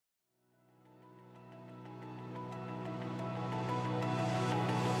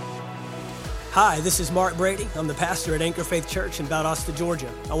Hi, this is Mark Brady. I'm the pastor at Anchor Faith Church in Valdosta,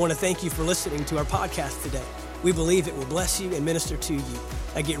 Georgia. I want to thank you for listening to our podcast today. We believe it will bless you and minister to you.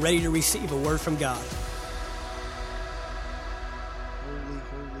 Now get ready to receive a word from God. Holy,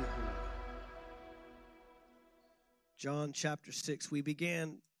 holy, holy. John chapter 6. We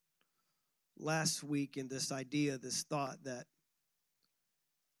began last week in this idea, this thought that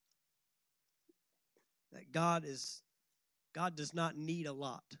God does not need a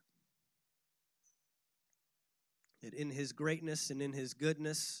lot. That in his greatness and in his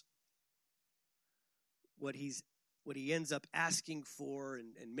goodness, what he ends up asking for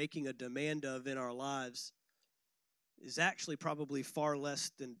and making a demand of in our lives is actually probably far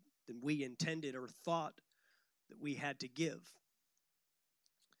less than we intended or thought that we had to give.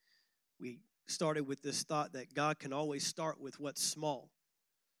 We started with this thought that God can always start with what's small.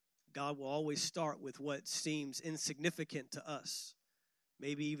 God will always start with what seems insignificant to us,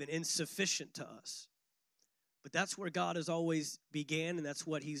 maybe even insufficient to us. But that's where God has always began, and that's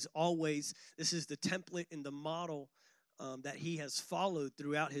what this is the template and the model that he has followed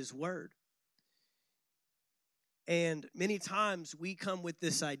throughout his word. And many times we come with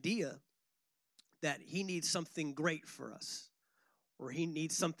this idea that he needs something great for us, or he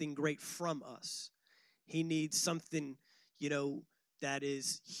needs something great from us. He needs something, that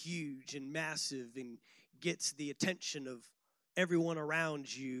is huge and massive and gets the attention of everyone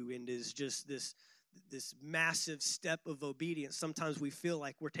around you and is just this massive step of obedience. Sometimes we feel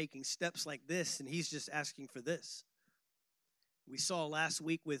like we're taking steps like this, and he's just asking for this. We saw last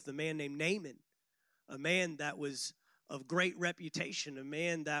week with the man named Naaman, a man that was of great reputation, a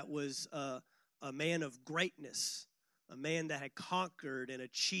man that was a man of greatness, a man that had conquered and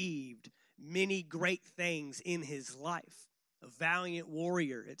achieved many great things in his life, a valiant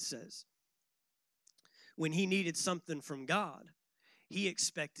warrior, it says. When he needed something from God, he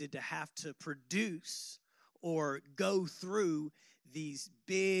expected to have to produce or go through these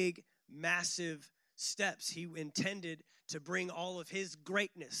big, massive steps. He intended to bring all of his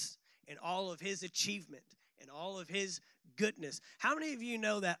greatness and all of his achievement and all of his goodness. How many of you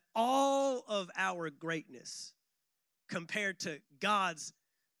know that all of our greatness compared to God's,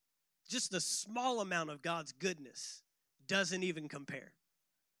 just the small amount of God's goodness doesn't even compare,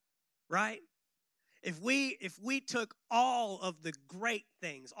 right? If we took all of the great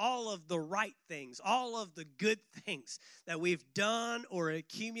things, all of the right things, all of the good things that we've done or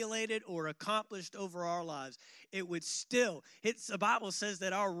accumulated or accomplished over our lives, it would still, the Bible says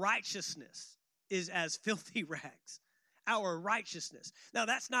that our righteousness is as filthy rags. Our righteousness. Now,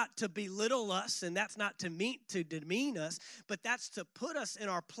 that's not to belittle us, and that's not to demean us, but that's to put us in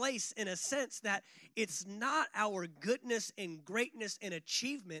our place in a sense that it's not our goodness and greatness and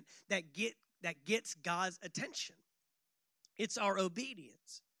achievement that gets God's attention. It's our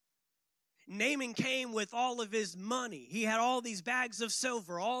obedience. Naaman came with all of his money. He had all these bags of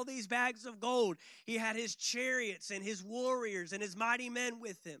silver, all these bags of gold. He had his chariots and his warriors and his mighty men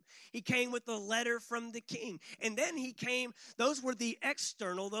with him. He came with a letter from the king. And then those were the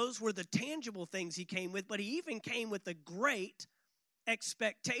external, those were the tangible things he came with, but he even came with a great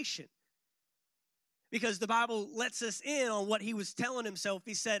expectation. Because the Bible lets us in on what he was telling himself.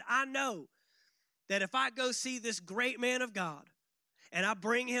 He said, I know that if I go see this great man of God and I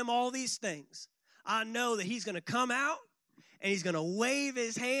bring him all these things, I know that he's going to come out and he's going to wave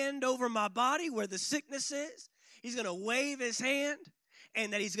his hand over my body where the sickness is. He's going to wave his hand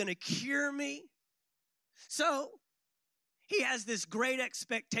and that he's going to cure me. So he has this great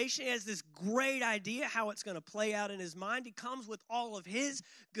expectation. He has this great idea how it's going to play out in his mind. He comes with all of his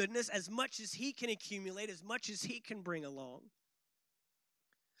goodness, as much as he can accumulate, as much as he can bring along.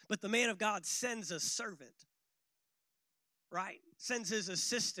 But the man of God sends a servant, right? Sends his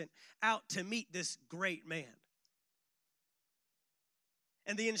assistant out to meet this great man.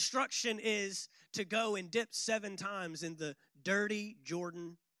 And the instruction is to go and dip 7 times in the dirty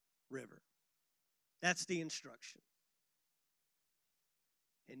Jordan River. That's the instruction.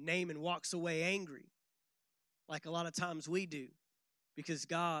 And Naaman walks away angry, like a lot of times we do, because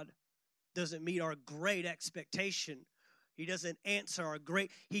God doesn't meet our great expectation. He doesn't answer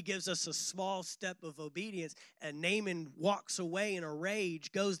he gives us a small step of obedience, and Naaman walks away in a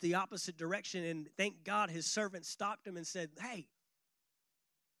rage, goes the opposite direction, and thank God his servant stopped him and said, hey,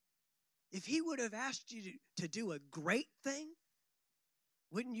 if he would have asked you to do a great thing,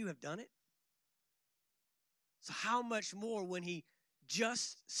 wouldn't you have done it? So how much more when he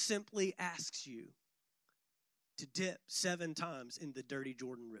just simply asks you to dip 7 times in the dirty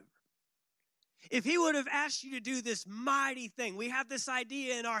Jordan River? If he would have asked you to do this mighty thing, we have this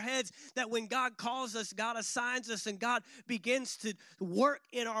idea in our heads that when God calls us, God assigns us, and God begins to work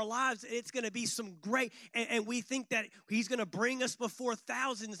in our lives, it's going to be some great, and we think that he's going to bring us before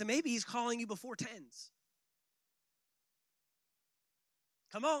thousands, and maybe he's calling you before tens.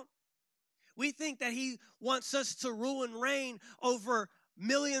 Come on. We think that he wants us to rule and reign over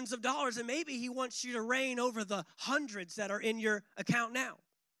millions of dollars, and maybe he wants you to reign over the hundreds that are in your account now.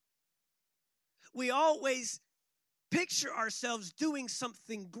 We always picture ourselves doing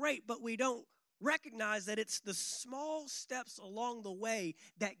something great, but we don't recognize that it's the small steps along the way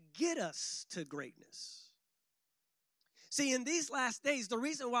that get us to greatness. See, in these last days, the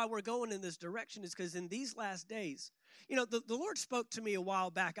reason why we're going in this direction is because in these last days, the Lord spoke to me a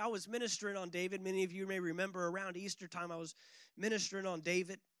while back. I was ministering on David. Many of you may remember around Easter time, I was ministering on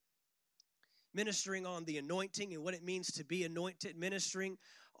David, ministering on the anointing and what it means to be anointed, ministering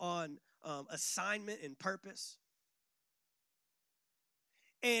on assignment and purpose.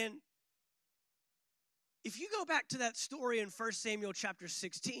 And if you go back to that story in 1 Samuel chapter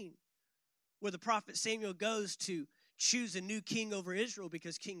 16, where the prophet Samuel goes to choose a new king over Israel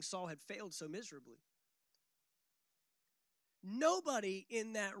because King Saul had failed so miserably, nobody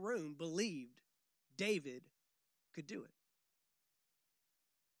in that room believed David could do it.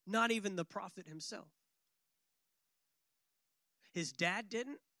 Not even the prophet himself. His dad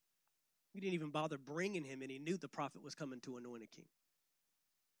didn't. He didn't even bother bringing him, and he knew the prophet was coming to anoint a king.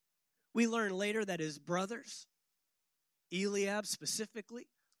 We learn later that his brothers, Eliab specifically,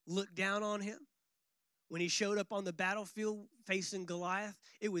 looked down on him. When he showed up on the battlefield facing Goliath,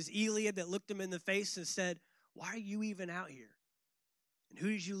 it was Eliab that looked him in the face and said, "Why are you even out here? And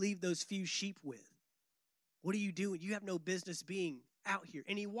who did you leave those few sheep with? What are you doing? You have no business being out here."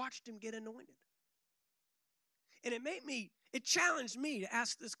 And he watched him get anointed. And it challenged me to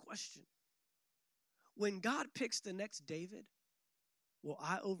ask this question. When God picks the next David, will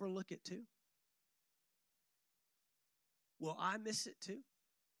I overlook it too? Will I miss it too?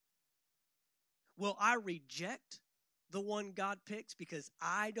 Will I reject the one God picks because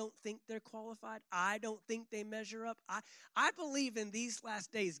I don't think they're qualified? I don't think they measure up. I believe in these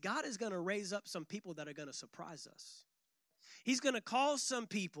last days, God is going to raise up some people that are going to surprise us. He's going to call some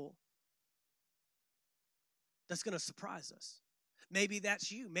people that's going to surprise us. Maybe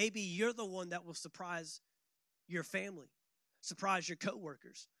that's you. Maybe you're the one that will surprise your family, surprise your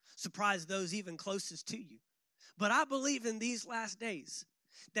coworkers, surprise those even closest to you. But I believe in these last days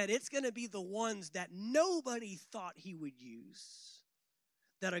that it's going to be the ones that nobody thought he would use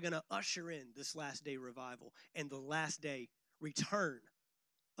that are going to usher in this last day revival and the last day return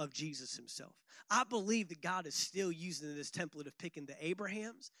of Jesus himself. I believe that God is still using this template of picking the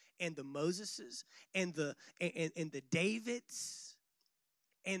Abrahams and the Moseses and the Davids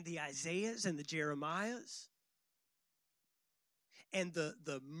and the Isaiahs and the Jeremiahs and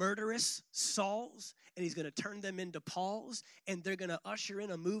the murderous Sauls, and he's going to turn them into Pauls, and they're going to usher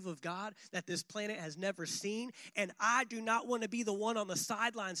in a move of God that this planet has never seen. And I do not want to be the one on the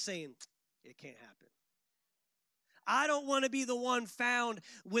sideline saying, it can't happen. I don't want to be the one found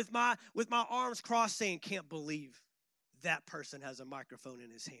with my arms crossed saying, can't believe that person has a microphone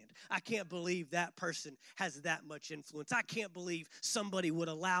in his hand. I can't believe that person has that much influence. I can't believe somebody would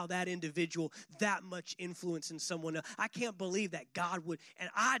allow that individual that much influence in someone else. I can't believe that God would.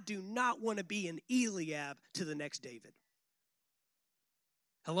 And I do not want to be an Eliab to the next David.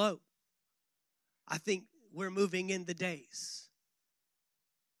 Hello. I think we're moving in the days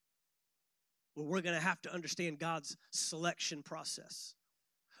where we're going to have to understand God's selection process.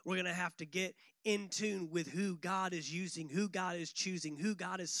 We're going to have to get in tune with who God is using, who God is choosing, who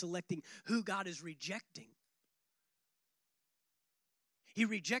God is selecting, who God is rejecting. He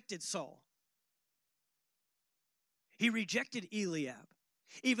rejected Saul. He rejected Eliab.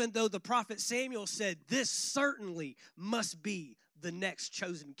 Even though the prophet Samuel said, this certainly must be the next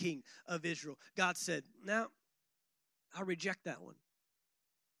chosen king of Israel. God said, no, I'll reject that one.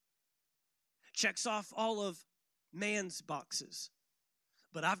 Checks off all of man's boxes.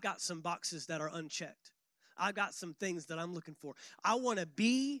 But I've got some boxes that are unchecked. I've got some things that I'm looking for. I want to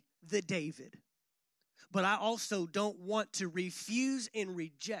be the David, but I also don't want to refuse and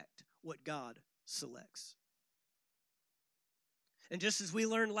reject what God selects. And just as we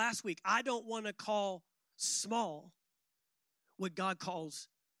learned last week, I don't want to call small what God calls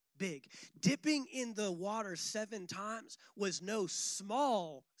big. Dipping in the water 7 times was no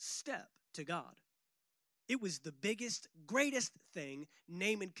small step to God. It was the biggest, greatest thing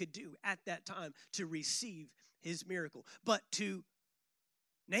Naaman could do at that time to receive his miracle. But to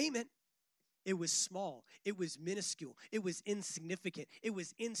Naaman, It was small. It was minuscule. It was insignificant. It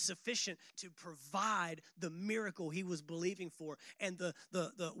was insufficient to provide the miracle he was believing for and the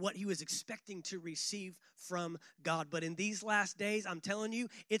what he was expecting to receive from God. But in these last days, I'm telling you,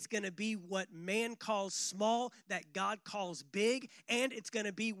 it's going to be what man calls small that God calls big, and it's going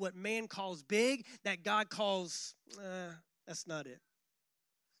to be what man calls big that God calls, that's not it.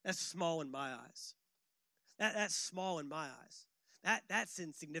 That's small in my eyes. That's small in my eyes. That's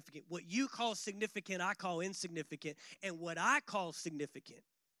insignificant. What you call significant, I call insignificant. And what I call significant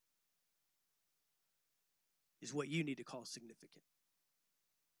is what you need to call significant.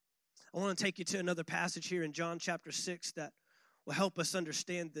 I want to take you to another passage here in John chapter 6 that will help us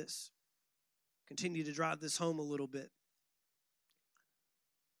understand this. Continue to drive this home a little bit.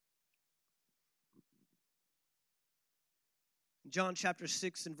 John chapter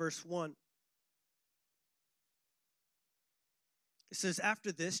 6 and verse 1. It says,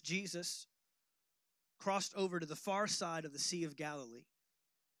 after this, Jesus crossed over to the far side of the Sea of Galilee,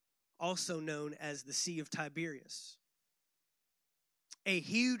 also known as the Sea of Tiberias. A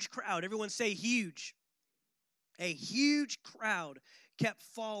huge crowd, everyone say huge. A huge crowd kept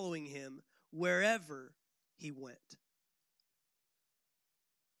following him wherever he went.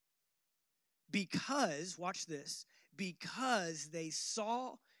 Because, watch this, because they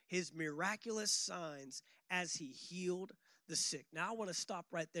saw his miraculous signs as he healed the sick. Now, I want to stop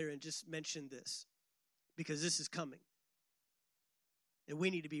right there and just mention this because this is coming. And we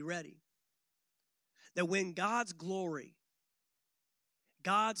need to be ready. That when God's glory,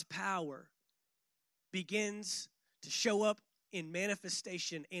 God's power begins to show up in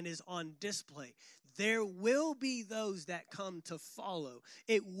manifestation and is on display, there will be those that come to follow.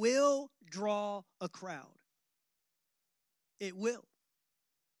 It will draw a crowd. It will.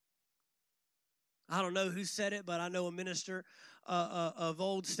 I don't know who said it, but I know a minister of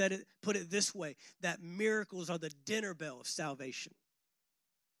old said it, put it this way, that miracles are the dinner bell of salvation.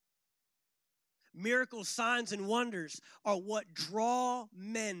 Miracles, signs, and wonders are what draw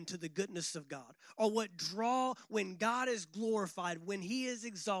men to the goodness of God, or what draw when God is glorified, when he is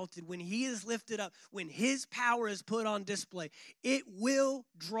exalted, when he is lifted up, when his power is put on display. It will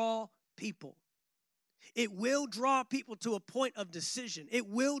draw people. It will draw people to a point of decision. It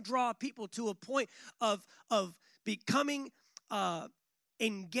will draw people to a point of becoming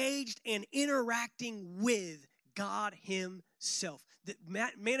engaged and interacting with God himself. The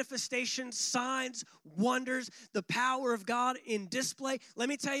manifestations, signs, wonders, the power of God in display. Let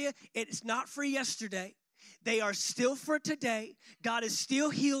me tell you, it's not for yesterday. They are still for today. God is still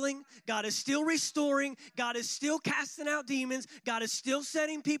healing. God is still restoring. God is still casting out demons. God is still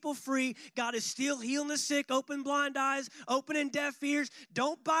setting people free. God is still healing the sick, open blind eyes, opening deaf ears.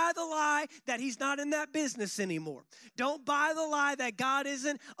 Don't buy the lie that he's not in that business anymore. Don't buy the lie that God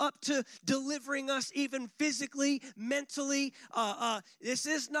isn't up to delivering us even physically, mentally. This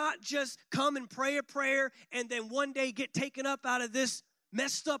is not just come and pray a prayer and then one day get taken up out of this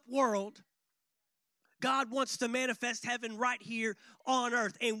messed up world. God wants to manifest heaven right here on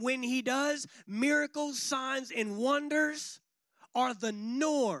earth. And when he does, miracles, signs, and wonders are the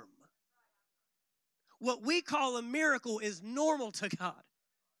norm. What we call a miracle is normal to God.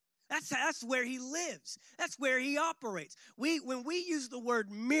 That's where he lives. That's where he operates. When we use the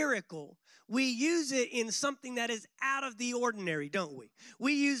word miracle, we use it in something that is out of the ordinary, don't we?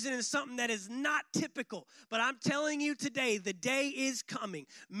 We use it in something that is not typical. But I'm telling you today, the day is coming.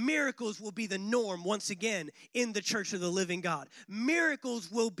 Miracles will be the norm once again in the church of the living God. Miracles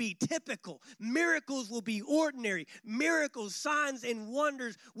will be typical. Miracles will be ordinary. Miracles, signs, and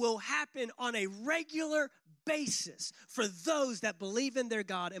wonders will happen on a regular basis for those that believe in their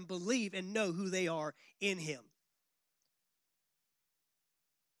God and believe and know who they are in him.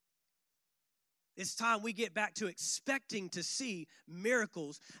 It's time we get back to expecting to see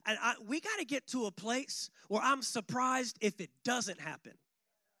miracles. And we got to get to a place where I'm surprised if it doesn't happen.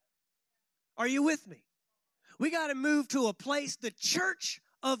 Are you with me? We got to move to a place, the church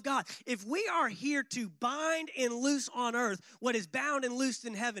of God. If we are here to bind and loose on earth what is bound and loosed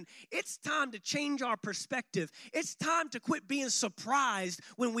in heaven, it's time to change our perspective. It's time to quit being surprised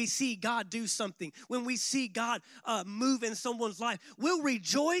when we see God do something, when we see God move in someone's life. We'll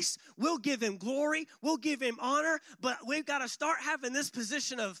rejoice, we'll give him glory, we'll give him honor, but we've got to start having this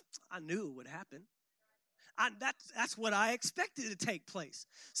position of, I knew it would happen. That's what I expected to take place.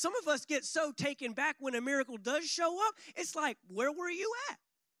 Some of us get so taken back when a miracle does show up, it's like, where were you at?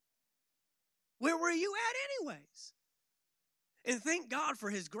 Where were you at anyways? And thank God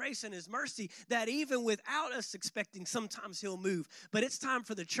for his grace and his mercy that even without us expecting, sometimes he'll move. But it's time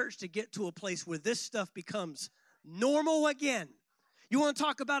for the church to get to a place where this stuff becomes normal again. You want to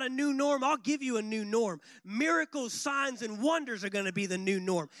talk about a new norm? I'll give you a new norm. Miracles, signs, and wonders are going to be the new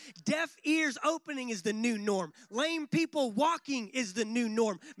norm. Deaf ears opening is the new norm. Lame people walking is the new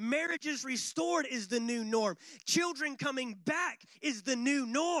norm. Marriages restored is the new norm. Children coming back is the new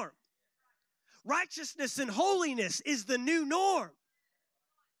norm. Righteousness and holiness is the new norm.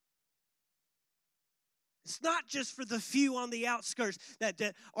 It's not just for the few on the outskirts that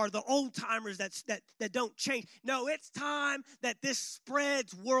are the old timers that don't change. No, it's time that this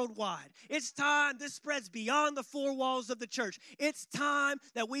spreads worldwide. It's time this spreads beyond the four walls of the church. It's time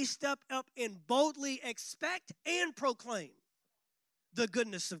that we step up and boldly expect and proclaim the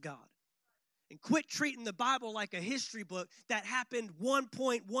goodness of God. And quit treating the Bible like a history book that happened one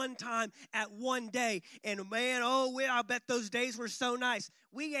time at one day. And man, I bet those days were so nice.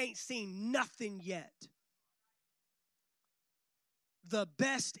 We ain't seen nothing yet. The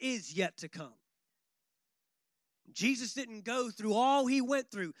best is yet to come. Jesus didn't go through all he went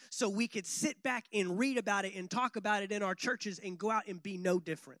through so we could sit back and read about it and talk about it in our churches and go out and be no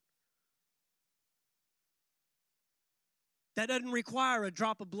different. That doesn't require a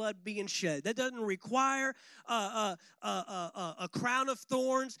drop of blood being shed. That doesn't require a crown of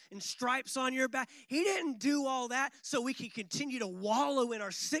thorns and stripes on your back. He didn't do all that so we can continue to wallow in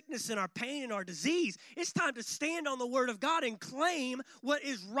our sickness and our pain and our disease. It's time to stand on the word of God and claim what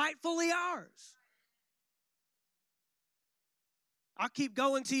is rightfully ours. I'll keep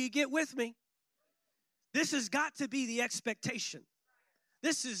going till you get with me. This has got to be the expectation.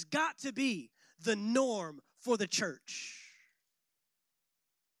 This has got to be the norm for the church.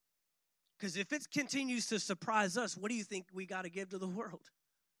 Because if it continues to surprise us, what do you think we got to give to the world?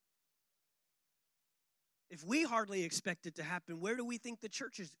 If we hardly expect it to happen, where do we think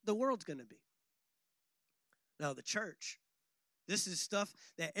the world's going to be? Now, the church, this is stuff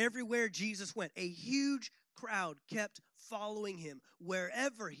that everywhere Jesus went, a huge crowd kept following him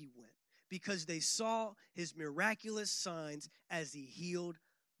wherever he went because they saw his miraculous signs as he healed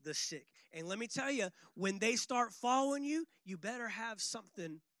the sick. And let me tell you, when they start following you, you better have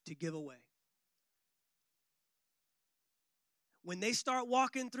something to give away. When they start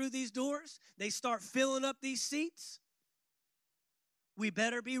walking through these doors, they start filling up these seats, we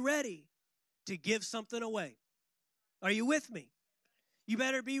better be ready to give something away. Are you with me? You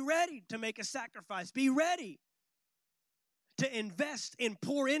better be ready to make a sacrifice. Be ready to invest and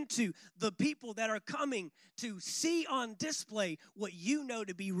pour into the people that are coming to see on display what you know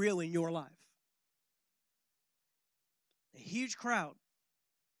to be real in your life. A huge crowd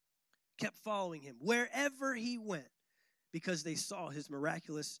kept following him wherever he went, because they saw his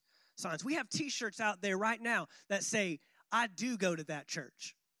miraculous signs. We have t-shirts out there right now that say, I do go to that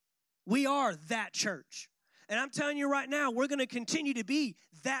church. We are that church. And I'm telling you right now, we're going to continue to be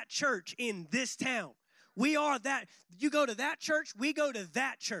that church in this town. We are that. You go to that church, we go to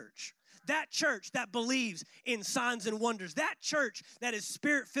that church. That church that believes in signs and wonders. That church that is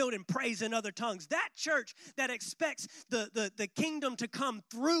spirit-filled and prays in other tongues. That church that expects the kingdom to come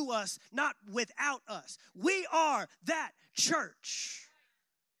through us, not without us. We are that church.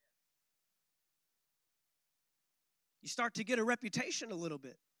 You start to get a reputation a little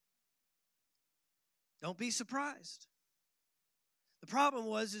bit. Don't be surprised. The problem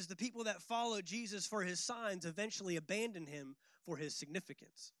is the people that followed Jesus for his signs eventually abandoned him for his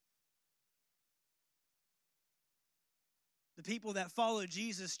significance. The people that followed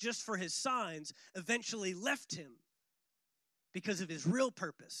Jesus just for his signs eventually left him because of his real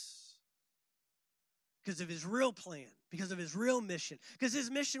purpose, because of his real plan, because of his real mission. Because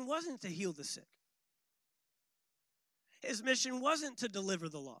his mission wasn't to heal the sick. His mission wasn't to deliver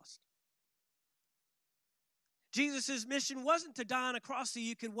the lost. Jesus' mission wasn't to die on a cross so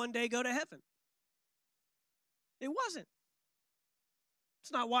you could one day go to heaven. It wasn't.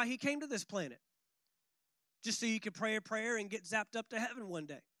 It's not why he came to this planet. Just so you could pray a prayer and get zapped up to heaven one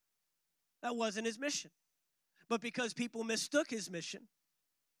day. That wasn't his mission. But because people mistook his mission,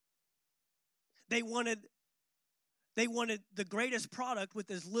 they wanted the greatest product with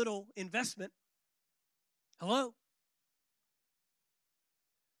as little investment. Hello?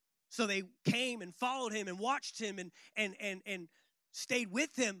 So they came and followed him and watched him and stayed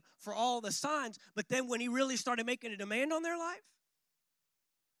with him for all the signs. But then when he really started making a demand on their life,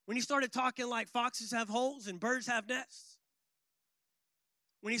 when he started talking like foxes have holes and birds have nests,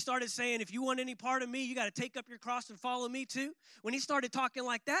 when he started saying, if you want any part of me, you got to take up your cross and follow me too. When he started talking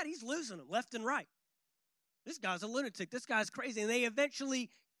like that, he's losing them left and right. This guy's a lunatic. This guy's crazy. And they eventually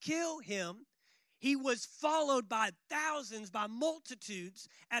kill him. He was followed by thousands, by multitudes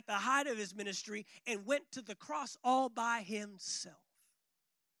at the height of his ministry and went to the cross all by himself.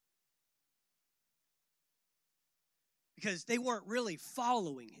 because they weren't really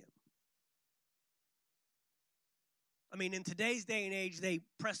following him. I mean, in today's day and age, they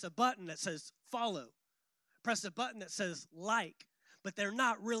press a button that says follow, press a button that says like, but they're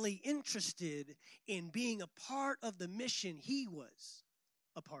not really interested in being a part of the mission he was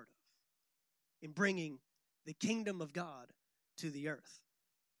a part of, in bringing the kingdom of God to the earth.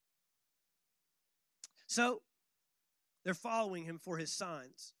 So they're following him for his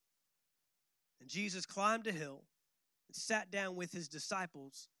signs. And Jesus climbed a hill and sat down with his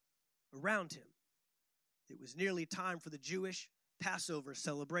disciples around him. It was nearly time for the Jewish Passover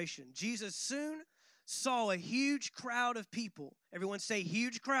celebration. Jesus soon saw a huge crowd of people. Everyone say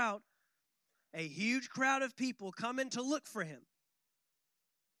huge crowd. A huge crowd of people coming to look for him.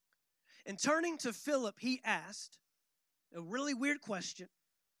 And turning to Philip, he asked a really weird question.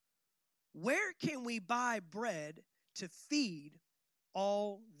 Where can we buy bread to feed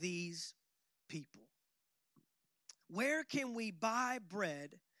all these people? Where can we buy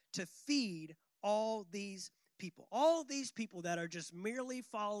bread to feed all these people? All these people that are just merely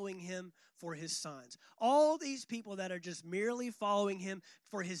following him for his signs. All these people that are just merely following him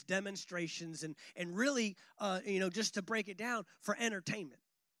for his demonstrations and really, just to break it down, for entertainment.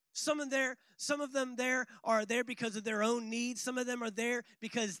 Some of them there are there because of their own needs. Some of them are there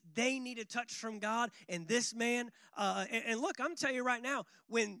because they need a touch from God. And this man, and look, I'm telling you right now,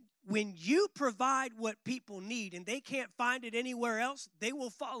 when you provide what people need and they can't find it anywhere else, they will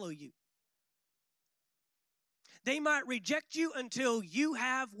follow you. They might reject you until you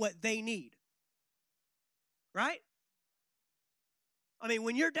have what they need. Right? I mean,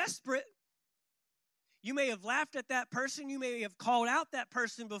 when you're desperate, you may have laughed at that person. You may have called out that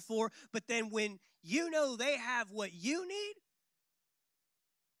person before. But then when you know they have what you need,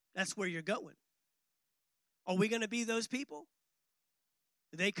 that's where you're going. Are we going to be those people?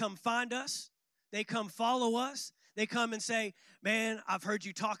 They come find us. They come follow us. They come and say, man, I've heard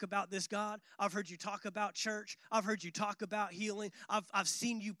you talk about this God. I've heard you talk about church. I've heard you talk about healing. I've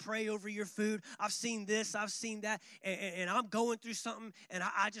seen you pray over your food. I've seen this. I've seen that. And I'm going through something, and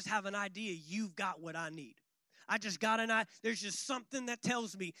I just have an idea. You've got what I need. I just got an idea. There's just something that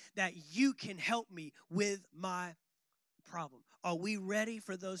tells me that you can help me with my problem. Are we ready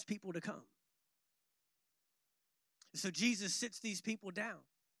for those people to come? So Jesus sits these people down.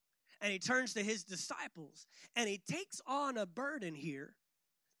 And he turns to his disciples, and he takes on a burden here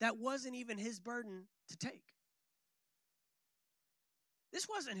that wasn't even his burden to take. This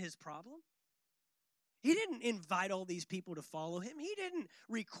wasn't his problem. He didn't invite all these people to follow him. He didn't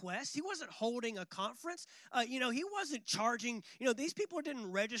request. He wasn't holding a conference. He wasn't charging. These people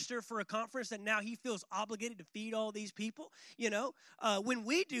didn't register for a conference, and now he feels obligated to feed all these people. When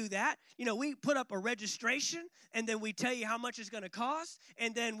we do that, we put up a registration, and then we tell you how much it's going to cost,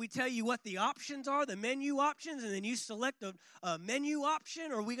 and then we tell you what the options are, the menu options, and then you select a menu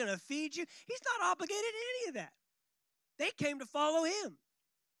option, or are we going to feed you? He's not obligated to any of that. They came to follow him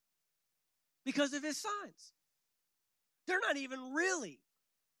because of his signs. They're not even really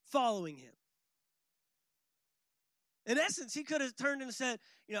following him. In essence, he could have turned and said,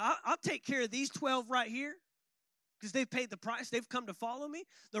 I'll take care of these 12 right here because they've paid the price. They've come to follow me.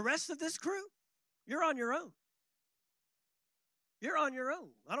 The rest of this crew, you're on your own. You're on your own.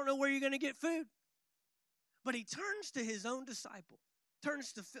 I don't know where you're going to get food. But he turns to his own disciple,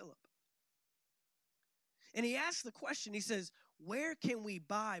 turns to Philip. And he asks the question, he says, where can we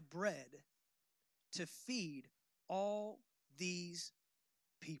buy bread to feed all these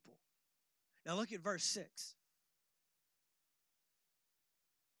people? Now look at verse 6.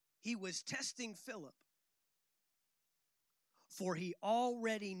 He was testing Philip, for he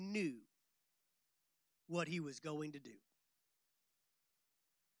already knew what he was going to do.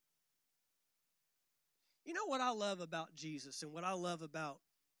 You know what I love about Jesus and what I love about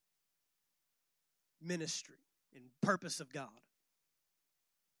ministry and purpose of God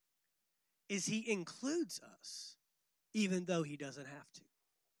is he includes us even though he doesn't have to.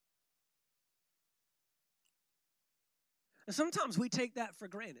 And sometimes we take that for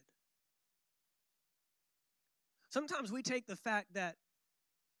granted. Sometimes we take the fact that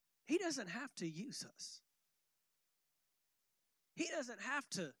he doesn't have to use us. He doesn't have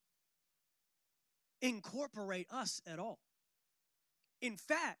to incorporate us at all. In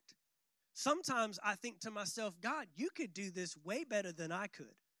fact, sometimes I think to myself, God, you could do this way better than I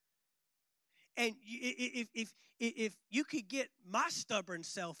could. And if you could get my stubborn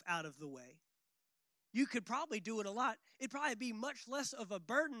self out of the way, you could probably do it a lot. It'd probably be much less of a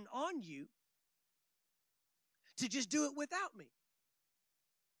burden on you to just do it without me.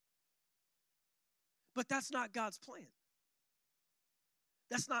 But that's not God's plan.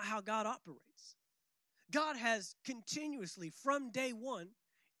 That's not how God operates. God has continuously, from day one,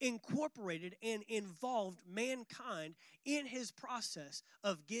 incorporated and involved mankind in his process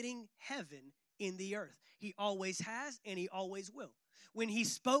of getting heaven in the earth. He always has, and he always will. When he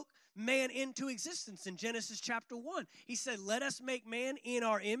spoke man into existence in Genesis chapter 1, he said, let us make man in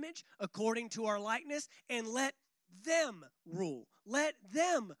our image, according to our likeness, and let them rule. Let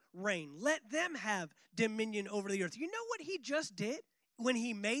them reign. Let them have dominion over the earth. You know what he just did when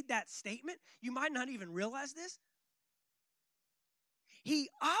he made that statement? You might not even realize this. He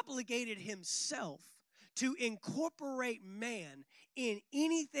obligated himself to incorporate man in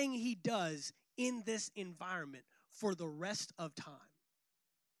anything he does in this environment for the rest of time.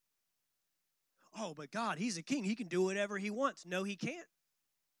 Oh, but God, he's a king. He can do whatever he wants. No, he can't.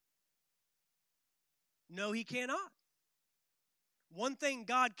 No, he cannot. One thing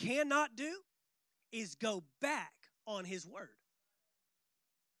God cannot do is go back on his word.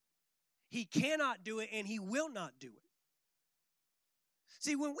 He cannot do it, and he will not do it.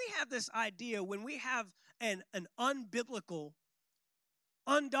 See, when we have this idea, when we have an unbiblical,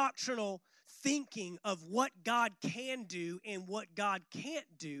 undoctrinal thinking of what God can do and what God can't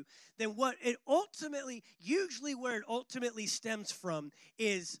do, then usually where it ultimately stems from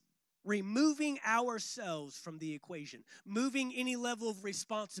is removing ourselves from the equation, moving any level of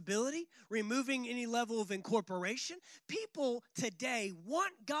responsibility, removing any level of incorporation. People today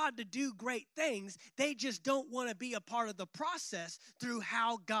want God to do great things. They just don't want to be a part of the process through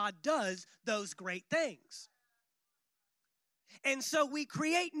how God does those great things. And so we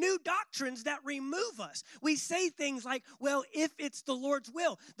create new doctrines that remove us. We say things like, well, if it's the Lord's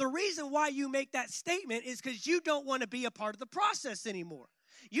will. The reason why you make that statement is because you don't want to be a part of the process anymore.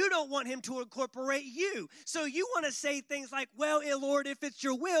 You don't want him to incorporate you. So you want to say things like, well, Lord, if it's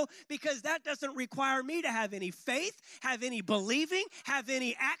your will, because that doesn't require me to have any faith, have any believing, have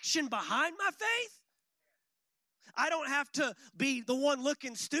any action behind my faith. I don't have to be the one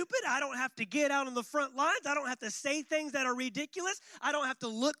looking stupid. I don't have to get out on the front lines. I don't have to say things that are ridiculous. I don't have to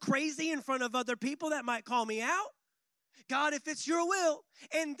look crazy in front of other people that might call me out. God, if it's your will,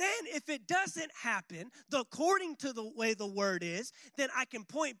 and then if it doesn't happen according to the way the word is, then I can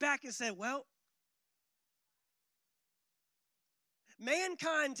point back and say, well,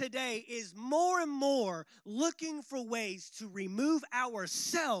 mankind today is more and more looking for ways to remove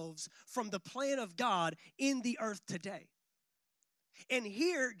ourselves from the plan of God in the earth today. And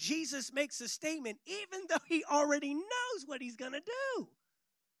here, Jesus makes a statement, even though he already knows what he's going to do.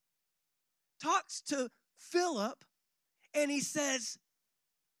 Talks to Philip, and he says,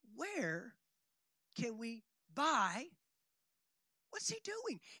 where can we buy? What's he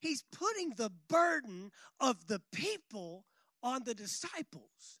doing? He's putting the burden of the people on the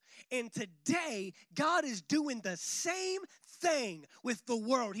disciples. And today, God is doing the same thing with the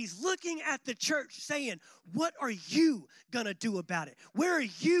world. He's looking at the church saying, what are you going to do about it? Where are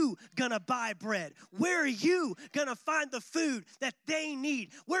you going to buy bread? Where are you going to find the food that they need?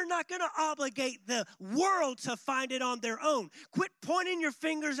 We're not going to obligate the world to find it on their own. Quit pointing your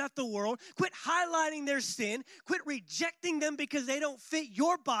fingers at the world. Quit highlighting their sin. Quit rejecting them because they don't fit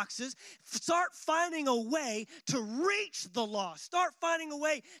your boxes. Start finding a way to reach the lost. Start finding a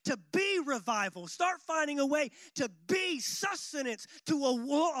way to be revival. Start finding a way to be sustenance to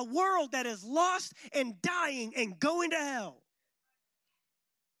a world that is lost and dying and going to hell.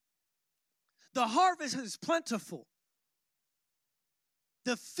 The harvest is plentiful.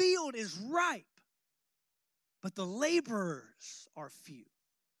 The field is ripe, but the laborers are few.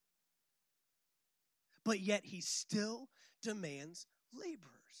 But yet he still demands laborers.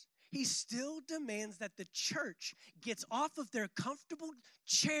 He still demands that the church gets off of their comfortable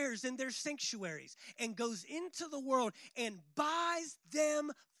chairs in their sanctuaries and goes into the world and buys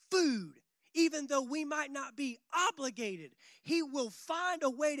them food. Even though we might not be obligated, he will find a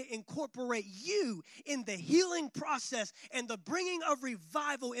way to incorporate you in the healing process and the bringing of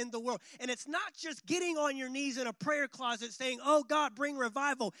revival in the world. And it's not just getting on your knees in a prayer closet saying, oh God, bring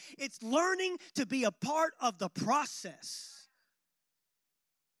revival. It's learning to be a part of the process.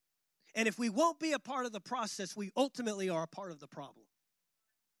 And if we won't be a part of the process, we ultimately are a part of the problem.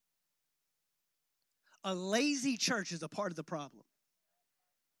 A lazy church is a part of the problem.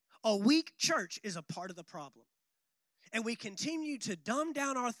 A weak church is a part of the problem. And we continue to dumb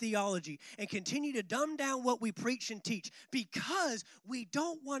down our theology and continue to dumb down what we preach and teach because we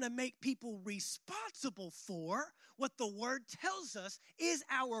don't want to make people responsible for what the word tells us is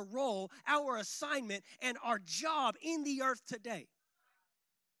our role, our assignment, and our job in the earth today.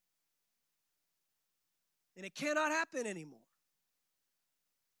 And it cannot happen anymore.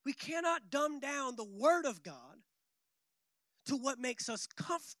 We cannot dumb down the word of God to what makes us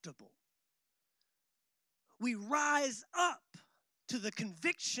comfortable. We rise up to the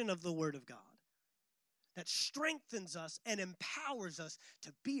conviction of the Word of God that strengthens us and empowers us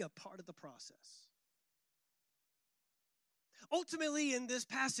to be a part of the process. Ultimately, in this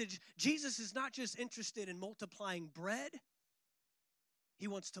passage, Jesus is not just interested in multiplying bread. He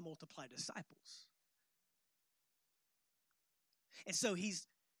wants to multiply disciples. And so he's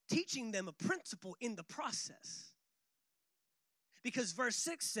teaching them a principle in the process. Because verse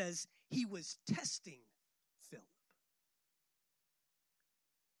 6 says he was testing Philip.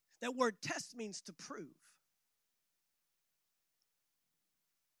 That word test means to prove.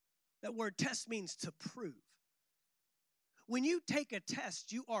 That word test means to prove. When you take a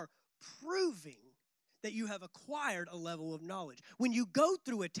test, you are proving that you have acquired a level of knowledge. When you go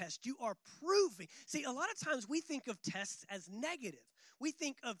through a test, you are proving. See, a lot of times we think of tests as negative. We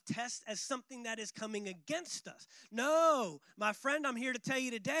think of tests as something that is coming against us. No, my friend, I'm here to tell you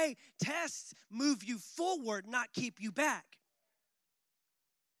today, tests move you forward, not keep you back.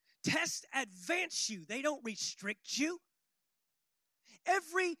 Tests advance you. They don't restrict you.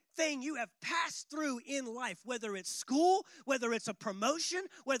 Everything you have passed through in life, whether it's school, whether it's a promotion,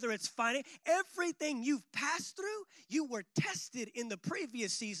 whether it's finance, everything you've passed through, you were tested in the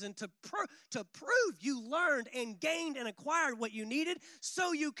previous season to prove you learned and gained and acquired what you needed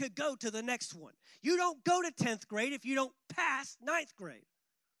so you could go to the next one. You don't go to 10th grade if you don't pass 9th grade.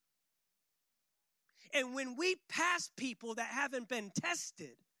 And when we pass people that haven't been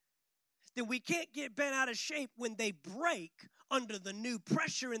tested, then we can't get bent out of shape when they break under the new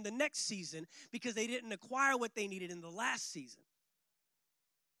pressure in the next season because they didn't acquire what they needed in the last season.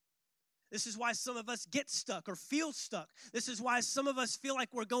 This is why some of us get stuck or feel stuck. This is why some of us feel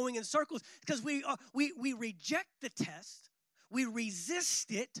like we're going in circles because we reject the test. We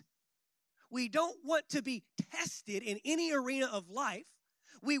resist it. We don't want to be tested in any arena of life.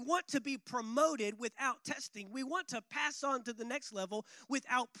 We want to be promoted without testing. We want to pass on to the next level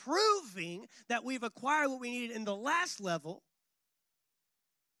without proving that we've acquired what we needed in the last level.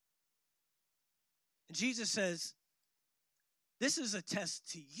 And Jesus says, this is a test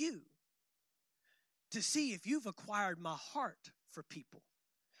to you to see if you've acquired my heart for people,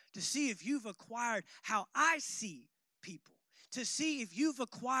 to see if you've acquired how I see people, to see if you've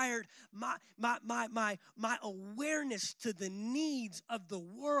acquired my awareness to the needs of the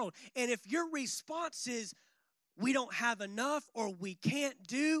world. And if your response is, we don't have enough, or we can't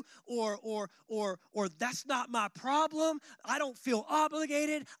do, or that's not my problem, I don't feel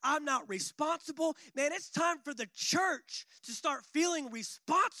obligated, I'm not responsible, man, it's time for the church to start feeling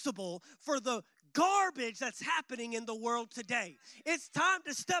responsible for the garbage that's happening in the world today. It's time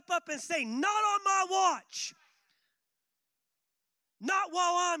to step up and say, not on my watch. Not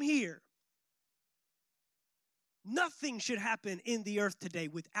while I'm here. Nothing should happen in the earth today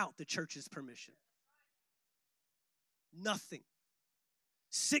without the church's permission. Nothing.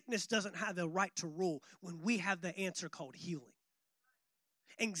 Sickness doesn't have the right to rule when we have the answer called healing.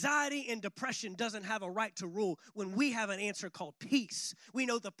 Anxiety and depression doesn't have a right to rule when we have an answer called peace. We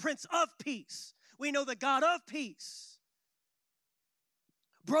know the Prince of Peace. We know the God of peace.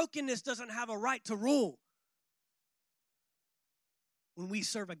 Brokenness doesn't have a right to rule when we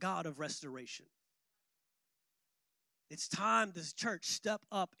serve a God of restoration. It's time this church step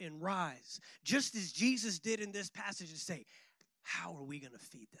up and rise, just as Jesus did in this passage, and say, how are we going to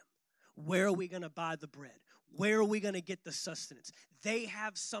feed them? Where are we going to buy the bread? Where are we going to get the sustenance? They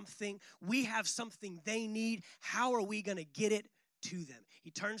have something. We have something they need. How are we going to get it to them?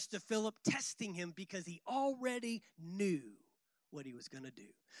 He turns to Philip, testing him because he already knew what he was going to do,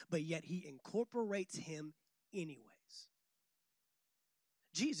 but yet he incorporates him anyways.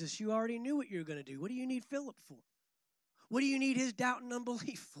 Jesus, you already knew what you were going to do. What do you need Philip for? What do you need his doubt and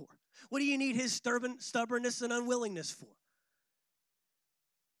unbelief for? What do you need his stubbornness and unwillingness for?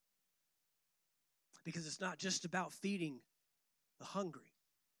 Because it's not just about feeding the hungry.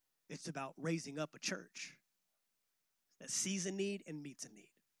 It's about raising up a church that sees a need and meets a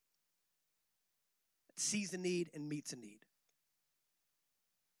need. That sees a need and meets a need.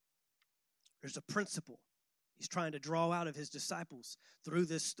 There's a principle he's trying to draw out of his disciples through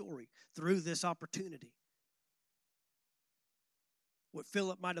this story, through this opportunity. What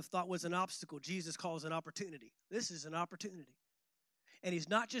Philip might have thought was an obstacle, Jesus calls an opportunity. This is an opportunity. And he's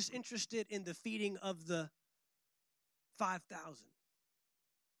not just interested in the feeding of the 5,000.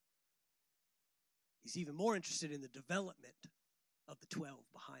 He's even more interested in the development of the 12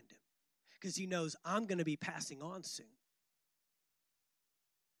 behind him. Because he knows I'm going to be passing on soon.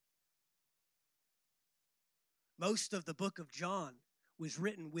 Most of the book of John was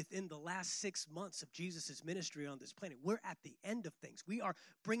written within the last 6 months of Jesus' ministry on this planet. We're at the end of things. We are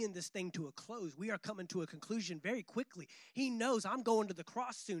bringing this thing to a close. We are coming to a conclusion very quickly. He knows I'm going to the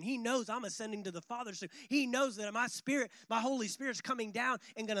cross soon. He knows I'm ascending to the Father soon. He knows that my spirit, my Holy Spirit's coming down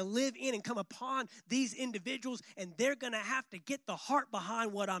and going to live in and come upon these individuals, and they're going to have to get the heart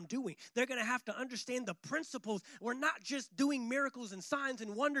behind what I'm doing. They're going to have to understand the principles. We're not just doing miracles and signs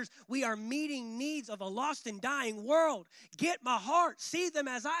and wonders. We are meeting needs of a lost and dying world. Get my heart. See them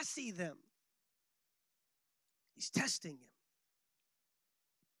as I see them. He's testing him.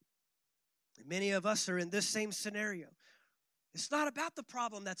 And many of us are in this same scenario. It's not about the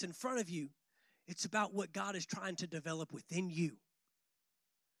problem that's in front of you. It's about what God is trying to develop within you.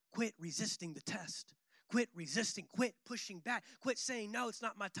 Quit resisting the test. Quit resisting. Quit pushing back. Quit saying, no, it's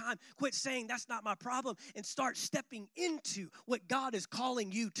not my time. Quit saying, that's not my problem. And start stepping into what God is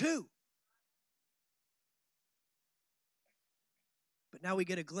calling you to. But now we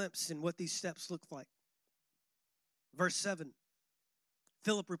get a glimpse in what these steps look like. Verse 7,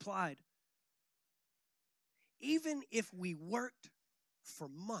 Philip replied, even if we worked for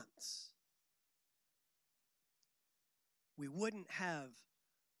months, we wouldn't have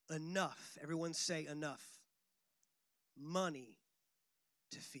enough, everyone say enough, money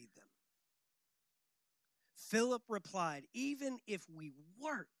to feed them. Philip replied, even if we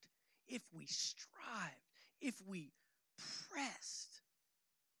worked, if we strived, if we pressed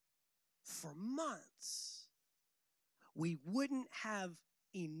for months, we wouldn't have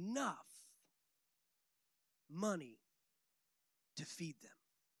enough money to feed them.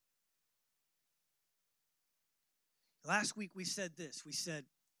 Last week we said this. We said,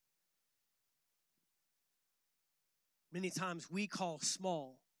 many times we call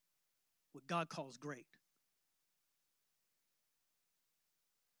small what God calls great.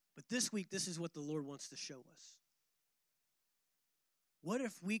 But this week, this is what the Lord wants to show us. What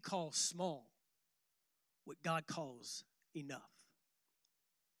if we call small what God calls enough?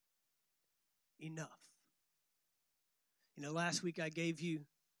 Enough. You know, last week I gave you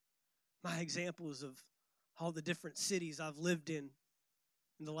my examples of all the different cities I've lived in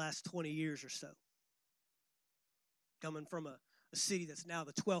the last 20 years or so. Coming from a city that's now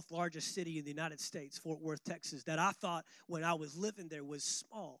the 12th largest city in the United States, Fort Worth, Texas, that I thought when I was living there was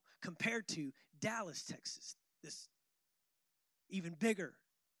small compared to Dallas, Texas, this even bigger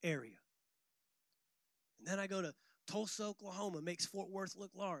area. And then I go to Tulsa, Oklahoma, makes Fort Worth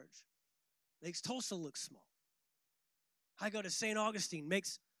look large, makes Tulsa look small. I go to St. Augustine,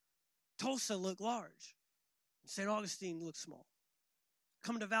 makes Tulsa look large, and St. Augustine looks small.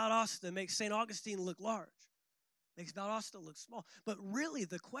 Come to Valdosta, makes St. Augustine look large, makes Valdosta look small. But really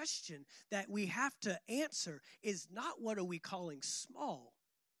the question that we have to answer is not what are we calling small,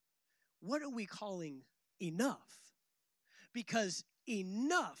 what are we calling enough? Because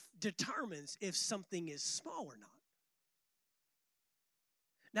enough determines if something is small or not.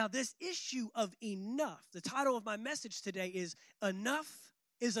 Now, this issue of enough, the title of my message today is Enough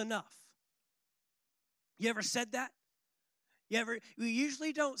is Enough. You ever said that? We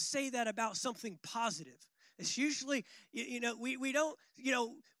usually don't say that about something positive. It's usually, we don't,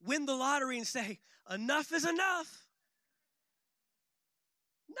 win the lottery and say, enough is enough.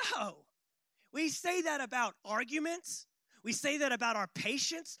 No. We say that about arguments. We say that about our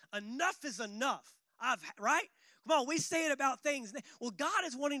patience. Enough is enough. Right? Come on, we say it about things. Well, God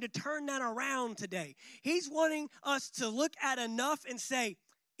is wanting to turn that around today. He's wanting us to look at enough and say,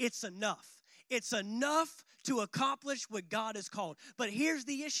 it's enough. It's enough to accomplish what God has called. But here's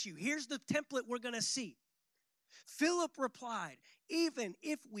the issue. Here's the template we're going to see. Philip replied, even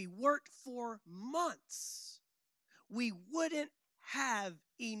if we worked for months, we wouldn't have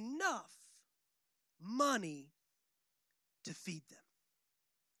enough money to feed them.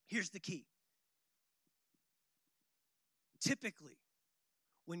 Here's the key. Typically,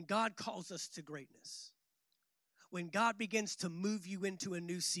 when God calls us to greatness, when God begins to move you into a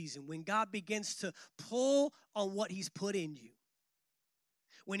new season, when God begins to pull on what he's put in you,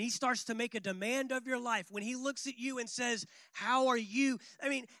 when he starts to make a demand of your life, when he looks at you and says, how are you? I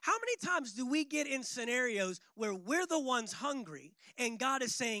mean, how many times do we get in scenarios where we're the ones hungry and God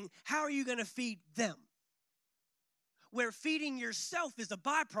is saying, how are you going to feed them? Where feeding yourself is a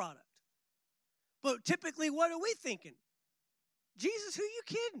byproduct. But typically, what are we thinking? Jesus, who you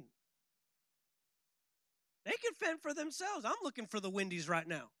kidding? They can fend for themselves. I'm looking for the Wendy's right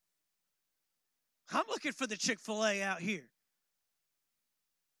now. I'm looking for the Chick-fil-A out here.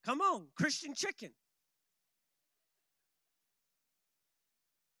 Come on, Christian chicken.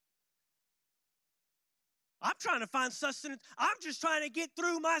 I'm trying to find sustenance. I'm just trying to get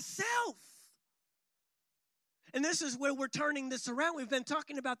through myself. And this is where we're turning this around. We've been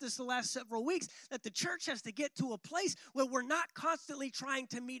talking about this the last several weeks, that the church has to get to a place where we're not constantly trying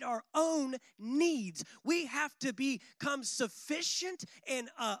to meet our own needs. We have to become sufficient and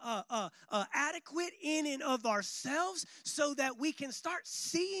adequate in and of ourselves so that we can start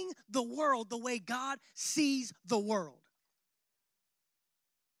seeing the world the way God sees the world.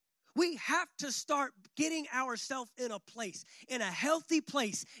 We have to start getting ourselves in a place, in a healthy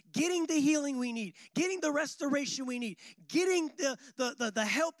place, getting the healing we need, getting the restoration we need, getting the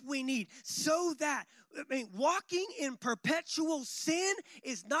help we need, so that, walking in perpetual sin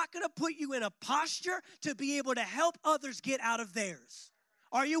is not going to put you in a posture to be able to help others get out of theirs.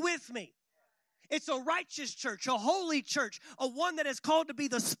 Are you with me? It's a righteous church, a holy church, a one that is called to be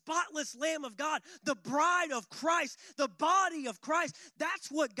the spotless Lamb of God, the bride of Christ, the body of Christ. That's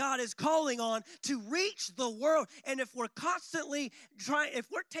what God is calling on, to reach the world. And if we're constantly trying, if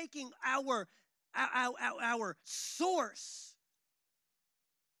we're taking our source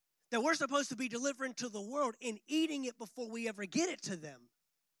that we're supposed to be delivering to the world and eating it before we ever get it to them,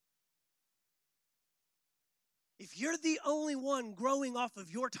 if you're the only one growing off of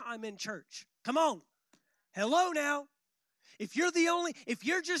your time in church, come on. Hello now. If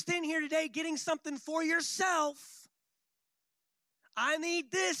you're just in here today getting something for yourself, I need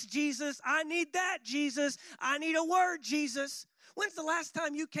this, Jesus. I need that, Jesus. I need a word, Jesus. When's the last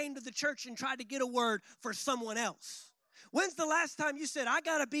time you came to the church and tried to get a word for someone else? When's the last time you said, I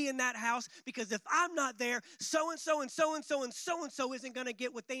got to be in that house because if I'm not there, so-and-so and so-and-so and so-and-so isn't going to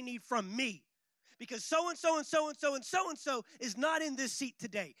get what they need from me? Because so-and-so and so-and-so and so-and-so is not in this seat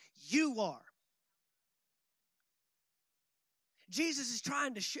today. You are. Jesus is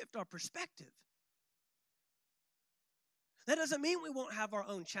trying to shift our perspective. That doesn't mean we won't have our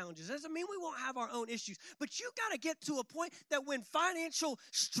own challenges. That doesn't mean we won't have our own issues. But you got to get to a point that when financial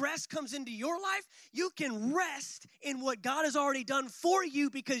stress comes into your life, you can rest in what God has already done for you,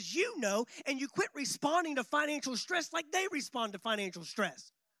 because you know, and you quit responding to financial stress like they respond to financial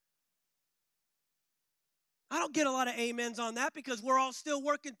stress. I don't get a lot of amens on that because we're all still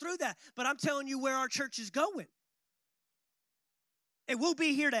working through that. But I'm telling you where our church is going. And we'll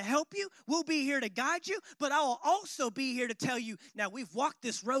be here to help you. We'll be here to guide you. But I will also be here to tell you, now we've walked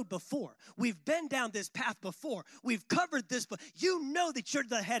this road before. We've been down this path before. We've covered this. But you know that you're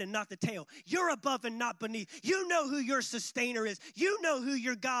the head and not the tail. You're above and not beneath. You know who your sustainer is. You know who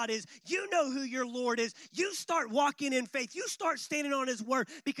your God is. You know who your Lord is. You start walking in faith. You start standing on his word,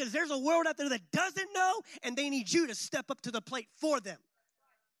 because there's a world out there that doesn't know, and they need you to step up to the plate for them.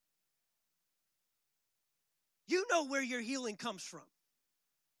 You know where your healing comes from.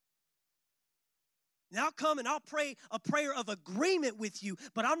 Now I'll come and I'll pray a prayer of agreement with you,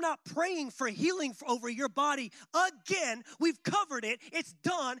 but I'm not praying for healing over your body again. We've covered it. It's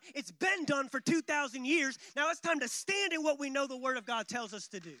done. It's been done for 2,000 years. Now it's time to stand in what we know the Word of God tells us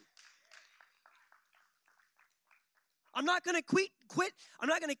to do. I'm not going to quit. I'm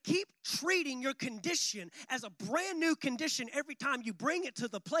not going to keep treating your condition as a brand new condition every time you bring it to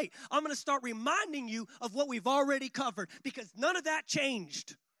the plate. I'm going to start reminding you of what we've already covered, because none of that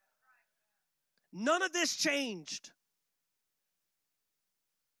changed. None of this changed.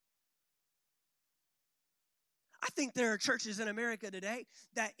 I think there are churches in America today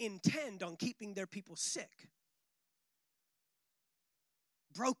that intend on keeping their people sick,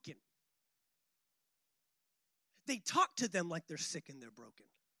 broken. They talk to them like they're sick and they're broken.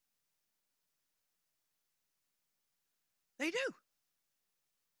 They do.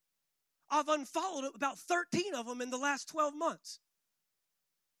 I've unfollowed about 13 of them in the last 12 months.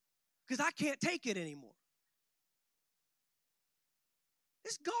 Because I can't take it anymore.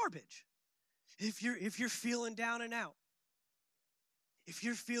 It's garbage. If you're feeling down and out, if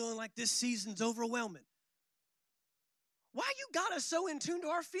you're feeling like this season's overwhelming, why you got us so in tune to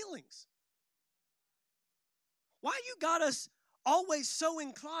our feelings? Why you got us always so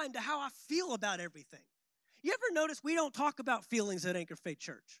inclined to how I feel about everything? You ever notice we don't talk about feelings at Anchor Faith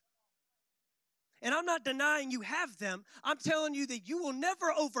Church? And I'm not denying you have them. I'm telling you that you will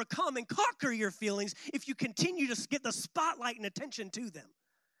never overcome and conquer your feelings if you continue to get the spotlight and attention to them.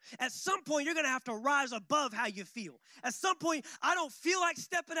 At some point, you're going to have to rise above how you feel. At some point, I don't feel like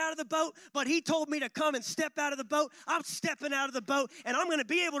stepping out of the boat, but he told me to come and step out of the boat. I'm stepping out of the boat, and I'm going to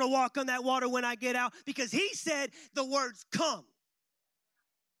be able to walk on that water when I get out, because he said the words come.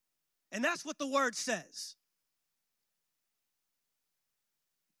 And that's what the word says.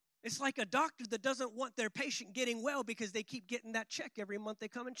 It's like a doctor that doesn't want their patient getting well because they keep getting that check every month they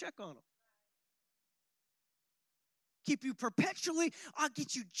come and check on them. Keep you perpetually, I'll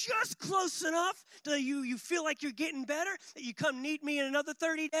get you just close enough till you feel like you're getting better, that you come need me in another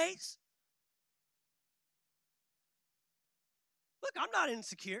 30 days. Look, I'm not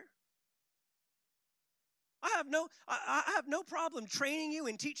insecure. I have no problem training you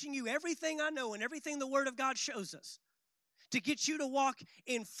and teaching you everything I know and everything the Word of God shows us to get you to walk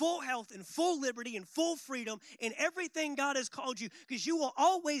in full health and full liberty and full freedom in everything God has called you, because you will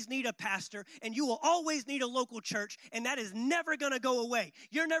always need a pastor and you will always need a local church, and that is never going to go away.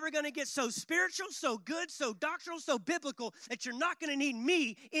 You're never going to get so spiritual, so good, so doctrinal, so biblical that you're not going to need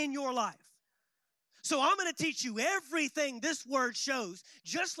me in your life. So I'm going to teach you everything this word shows.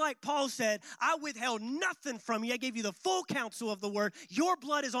 Just like Paul said, I withheld nothing from you. I gave you the full counsel of the word. Your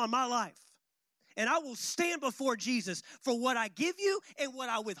blood is on my life. And I will stand before Jesus for what I give you and what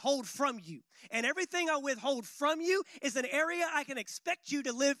I withhold from you. And everything I withhold from you is an area I can expect you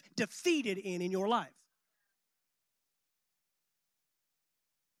to live defeated in your life.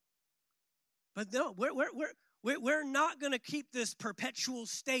 But no, we're not going to keep this perpetual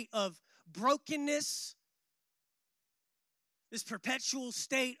state of brokenness, this perpetual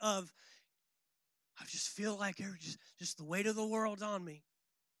state of, I just feel like just the weight of the world's on me.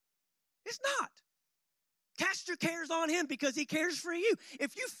 It's not. Cast your cares on him because he cares for you.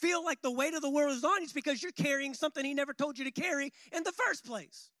 If you feel like the weight of the world is on you, it's because you're carrying something he never told you to carry in the first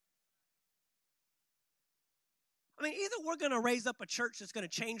place. I mean, either we're going to raise up a church that's going to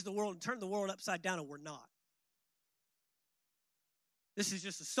change the world and turn the world upside down, or we're not. This is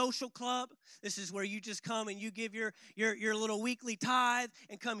just a social club. This is where you just come and you give your little weekly tithe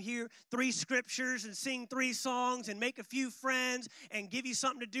and come hear 3 scriptures and sing 3 songs and make a few friends and give you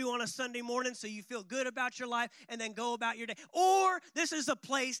something to do on a Sunday morning so you feel good about your life and then go about your day. Or this is a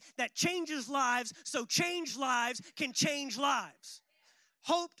place that changes lives, so changed lives can change lives.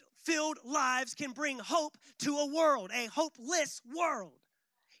 Hope-filled lives can bring hope to a world, a hopeless world.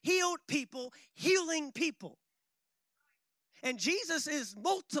 Healed people, healing people. And Jesus is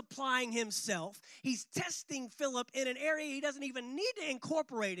multiplying himself. He's testing Philip in an area he doesn't even need to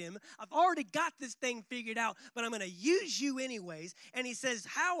incorporate him. I've already got this thing figured out, but I'm going to use you anyways. And he says,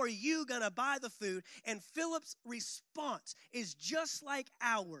 how are you going to buy the food? And Philip's response is just like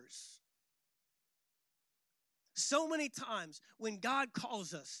ours. So many times when God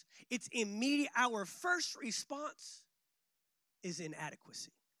calls us, it's immediate. Our first response is inadequacy.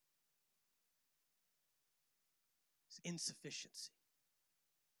 Insufficiency.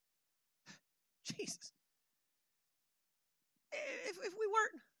 Jesus. If we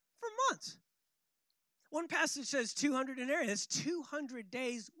weren't for months. One passage says 200 denarii. That's 200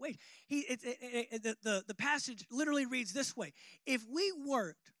 days' wage. The passage literally reads this way. If we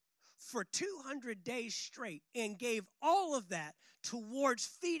worked for 200 days straight and gave all of that towards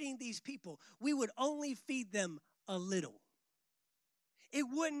feeding these people, we would only feed them a little. It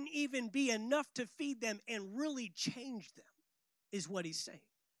wouldn't even be enough to feed them and really change them, is what he's saying.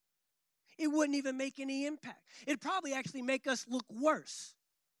 It wouldn't even make any impact. It'd probably actually make us look worse.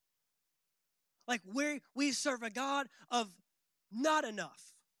 Like we serve a God of not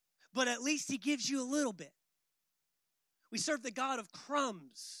enough, but at least he gives you a little bit. We serve the God of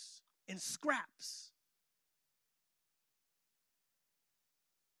crumbs and scraps.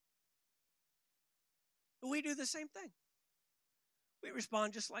 But we do the same thing. We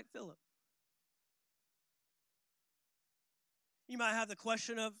respond just like Philip. You might have the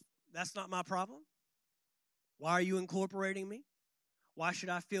question of, that's not my problem. Why are you incorporating me? Why should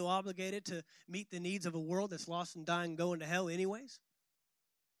I feel obligated to meet the needs of a world that's lost and dying and going to hell anyways?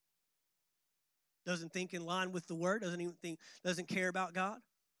 Doesn't think in line with the word, doesn't care about God.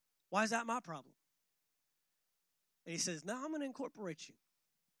 Why is that my problem? And he says, no, I'm going to incorporate you.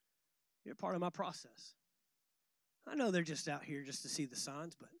 You're part of my process. I know they're just out here just to see the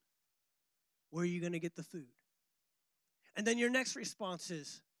signs, but where are you going to get the food? And then your next response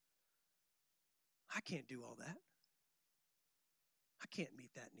is, I can't do all that. I can't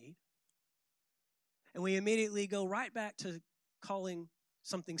meet that need. And we immediately go right back to calling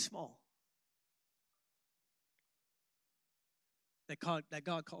something small that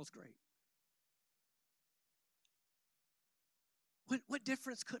God calls great. What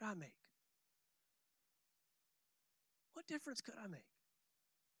difference could I make? What difference could I make?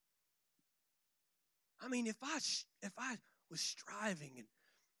 I mean, if I was striving and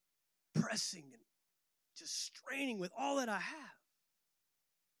pressing and just straining with all that I have,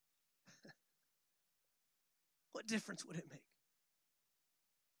 what difference would it make?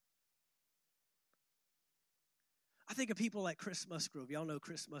 I think of people like Chris Musgrove. Y'all know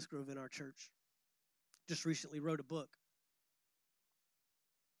Chris Musgrove in our church. Just recently wrote a book.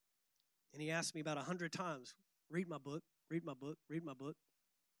 And he asked me about 100 times, read my book, read my book, read my book.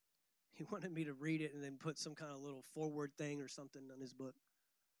 He wanted me to read it and then put some kind of little forward thing or something on his book.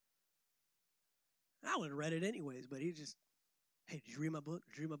 I would have read it anyways, but he just Hey, did you read my book?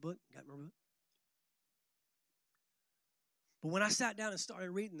 Did you read my book? Got my book? But when I sat down and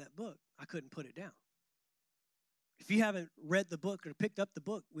started reading that book, I couldn't put it down. If you haven't read the book or picked up the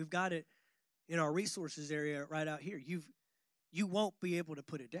book, we've got it in our resources area right out here. You won't be able to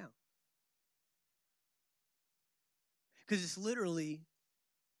put it down. Because it's literally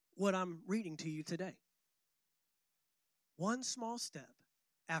what I'm reading to you today. One small step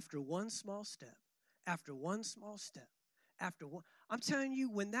after one small step after one small step after one. I'm telling you,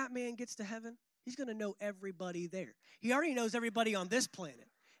 when that man gets to heaven, he's going to know everybody there. He already knows everybody on this planet.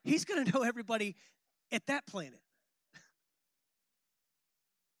 He's going to know everybody at that planet.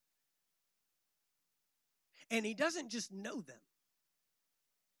 And he doesn't just know them.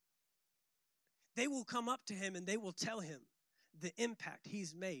 They will come up to him and they will tell him the impact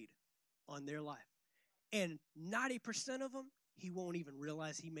he's made on their life. And 90% of them, he won't even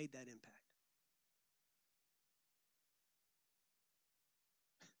realize he made that impact.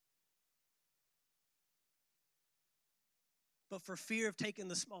 But for fear of taking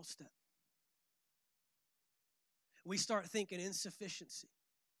the small step, we start thinking insufficiency,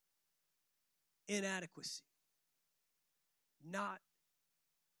 inadequacy, not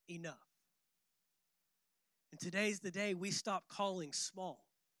enough. And today's the day we stop calling small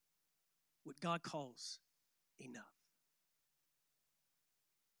what God calls enough.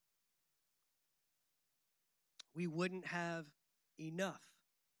 We wouldn't have enough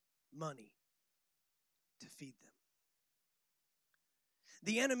money to feed them.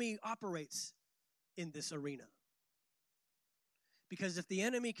 The enemy operates in this arena. Because if the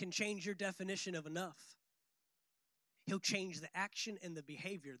enemy can change your definition of enough, he'll change the action and the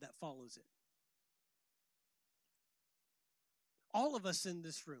behavior that follows it. All of us in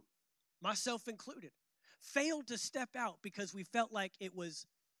this room, myself included, failed to step out because we felt like it was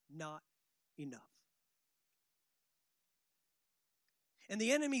not enough. And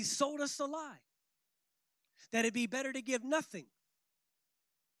the enemy sold us a lie that it'd be better to give nothing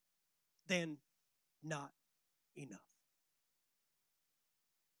than not enough.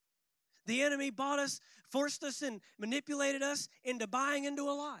 The enemy bought us, forced us, and manipulated us into buying into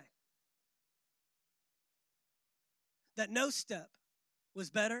a lie. That no step was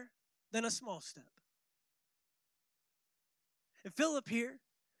better than a small step. And Philip here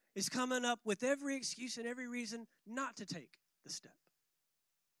is coming up with every excuse and every reason not to take the step.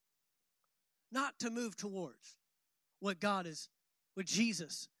 Not to move towards what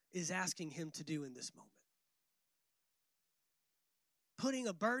Jesus is asking him to do in this moment. Putting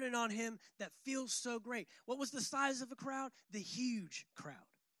a burden on him that feels so great. What was the size of the crowd? The huge crowd.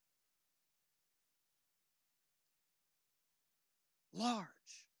 Large.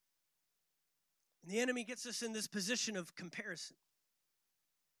 And the enemy gets us in this position of comparison.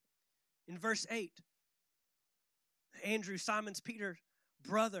 In verse 8, Andrew, Simon Peter's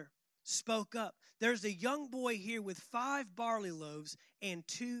brother, spoke up. There's a young boy here with 5 barley loaves and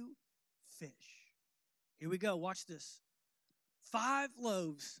 2 fish. Here we go. Watch this. 5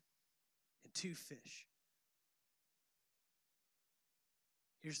 loaves and 2 fish.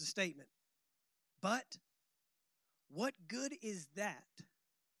 Here's the statement. But what good is that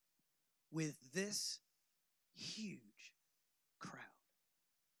with this huge crowd?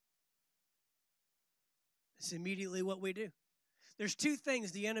 That's immediately what we do. There's 2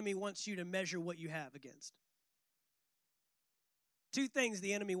 things the enemy wants you to measure what you have against. 2 things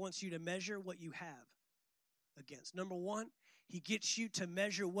the enemy wants you to measure what you have against. Number 1, he gets you to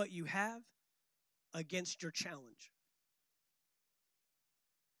measure what you have against your challenge.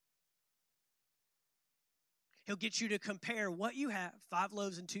 He'll get you to compare what you have, 5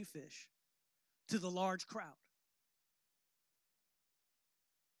 loaves and 2 fish, to the large crowd.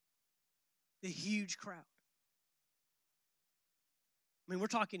 The huge crowd. I mean, we're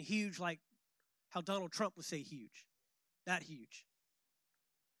talking huge like how Donald Trump would say huge. That huge.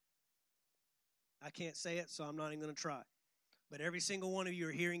 I can't say it, so I'm not even going to try. But every single one of you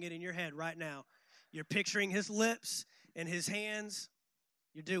are hearing it in your head right now. You're picturing his lips and his hands.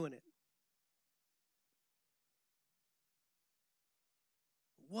 You're doing it.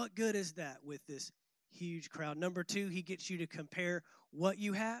 What good is that with this huge crowd? Number 2, he gets you to compare what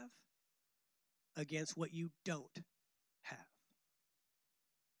you have against what you don't have.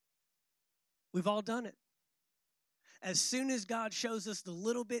 We've all done it. As soon as God shows us the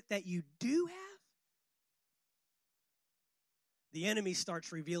little bit that you do have, the enemy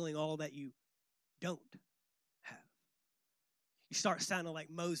starts revealing all that you don't have. You start sounding like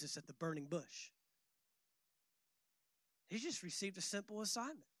Moses at the burning bush. He just received a simple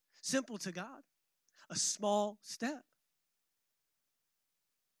assignment. Simple to God. A small step.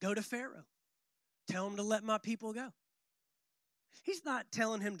 Go to Pharaoh. Tell him to let my people go.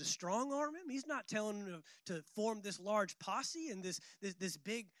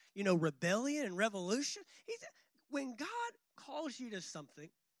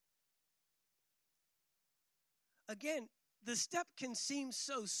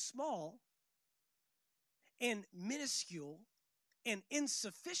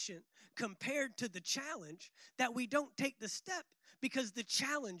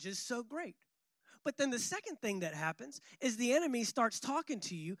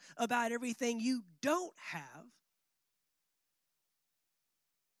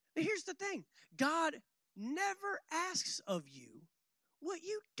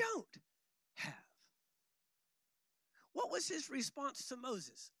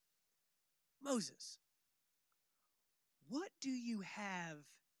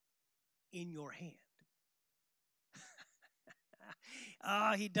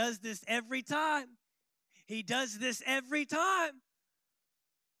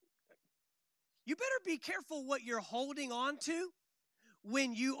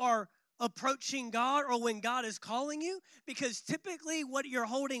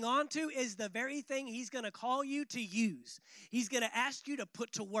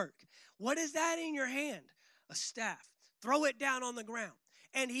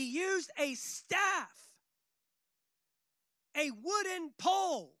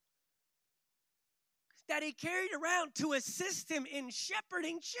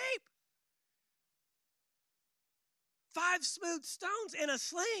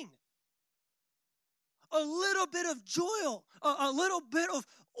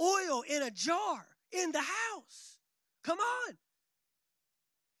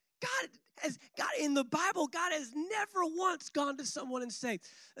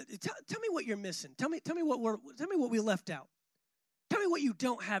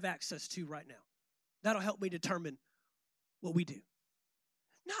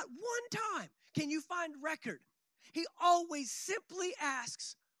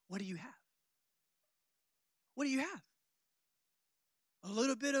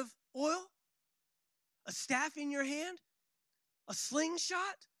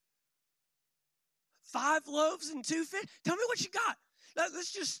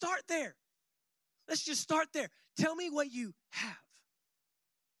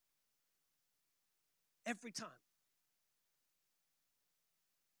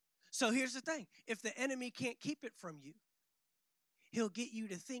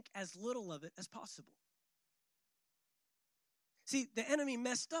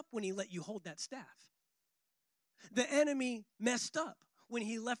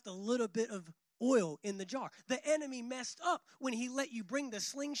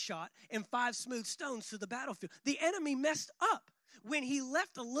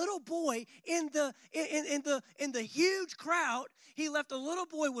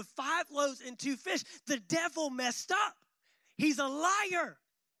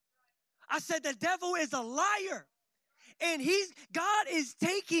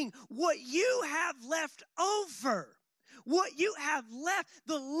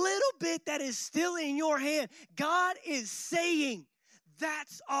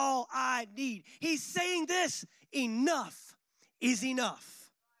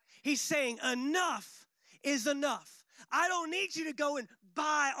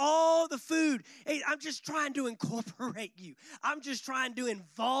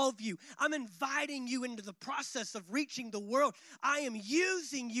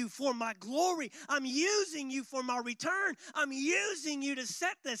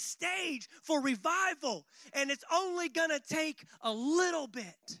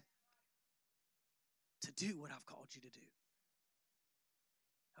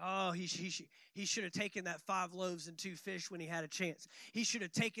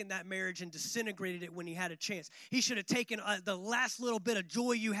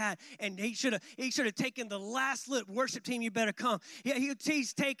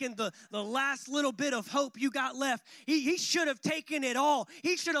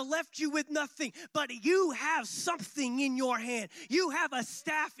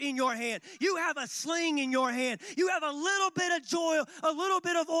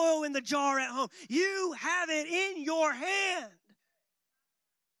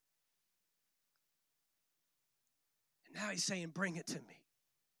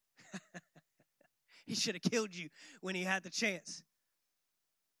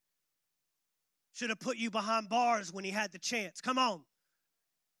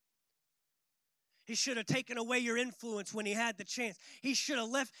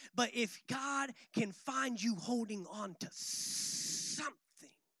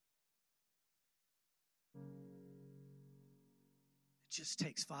 just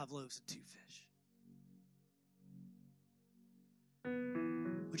takes 5 loaves and 2 fish.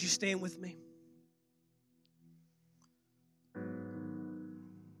 Would you stand with me?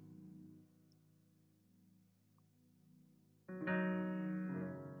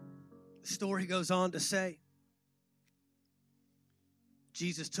 The story goes on to say,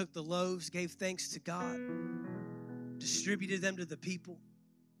 Jesus took the loaves, gave thanks to God, distributed them to the people.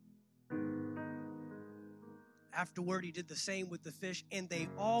 Afterward, he did the same with the fish, and they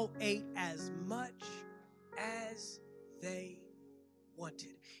all ate as much as they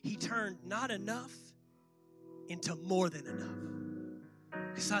wanted. He turned not enough into more than enough.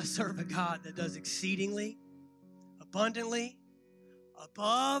 Because I serve a God that does exceedingly, abundantly,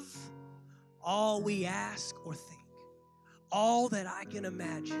 above all we ask or think. All that I can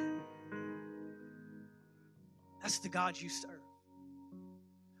imagine. That's the God you serve.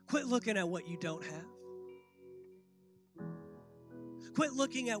 Quit looking at what you don't have. Quit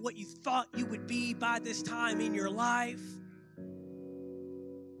looking at what you thought you would be by this time in your life.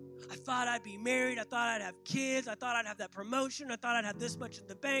 I thought I'd be married. I thought I'd have kids. I thought I'd have that promotion. I thought I'd have this much in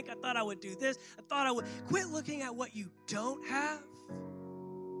the bank. I thought I would do this. I thought I would. Quit looking at what you don't have,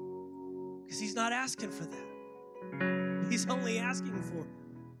 because he's not asking for that. He's only asking for,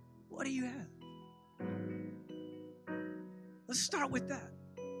 what do you have? Let's start with that.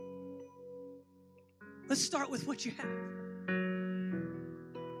 Let's start with what you have.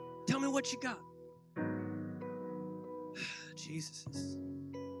 Tell me what you got. Jesus.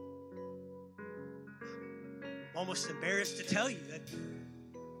 I'm almost embarrassed to tell you that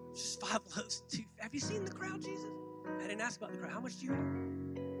just 5 loaves and 2. Have you seen the crowd, Jesus? I didn't ask about the crowd. How much do you have?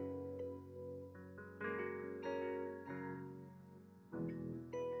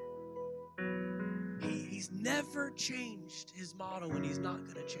 He's never changed his model, and he's not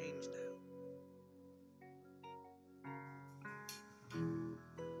going to change now.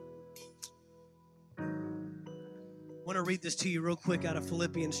 I want to read this to you real quick out of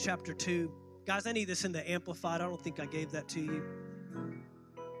Philippians chapter 2. Guys, I need this in the Amplified. I don't think I gave that to you.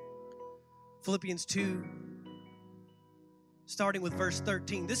 Philippians 2, starting with verse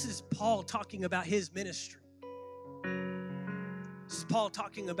 13. This is Paul talking about his ministry. This is Paul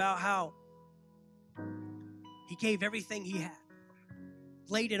talking about how he gave everything he had,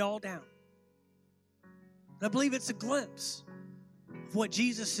 laid it all down. And I believe it's a glimpse of what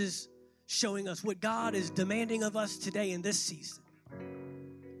Jesus is showing us, what God is demanding of us today in this season.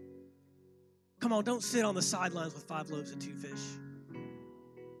 Come on, don't sit on the sidelines with 5 loaves and 2 fish.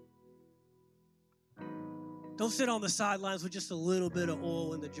 Don't sit on the sidelines with just a little bit of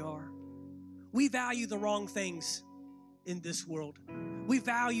oil in the jar. We value the wrong things in this world. We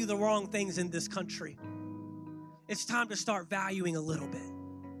value the wrong things in this country. It's time to start valuing a little bit.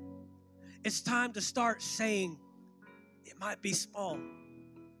 It's time to start saying, it might be small,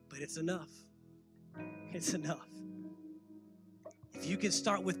 but it's enough. It's enough. If you can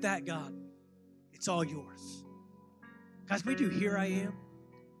start with that, God, it's all yours. Guys, we do Here I Am.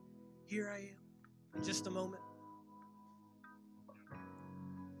 Here I Am. In just a moment.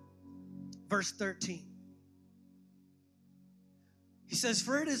 Verse 13. He says,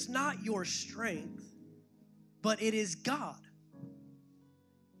 for it is not your strength, but it is God.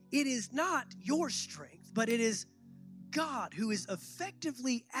 It is not your strength, but it is God who is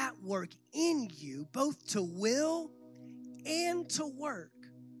effectively at work in you, both to will and to work.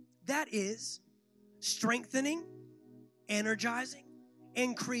 That is strengthening, energizing,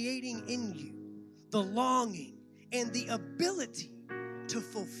 and creating in you the longing and the ability to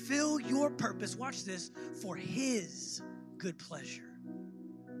fulfill your purpose, watch this, for his good pleasure.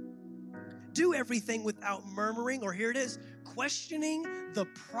 Do everything without murmuring, or here it is, questioning the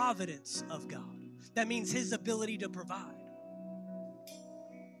providence of God. That means his ability to provide.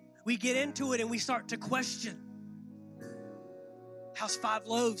 We get into it and we start to question, how's 5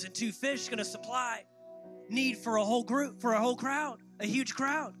 loaves and 2 fish going to supply need for a whole group, for a whole crowd, a huge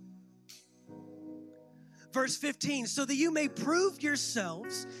crowd? Verse 15, so that you may prove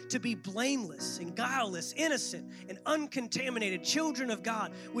yourselves to be blameless and guileless, innocent and uncontaminated children of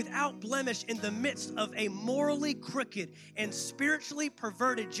God, without blemish in the midst of a morally crooked and spiritually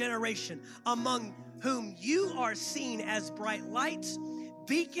perverted generation, among whom you are seen as bright lights,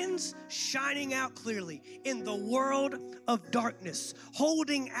 beacons shining out clearly in the world of darkness,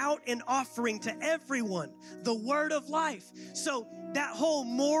 holding out and offering to everyone the word of life. So that whole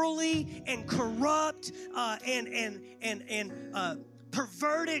morally and corrupt and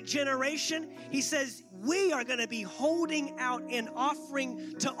perverted generation, he says, we are going to be holding out and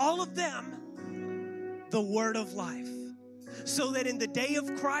offering to all of them the word of life. so that in the day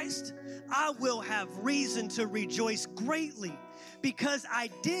of Christ, I will have reason to rejoice greatly, because I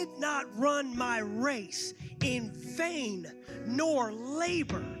did not run my race in vain, nor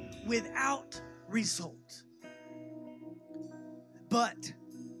labor without result. But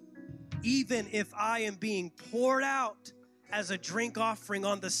even if I am being poured out as a drink offering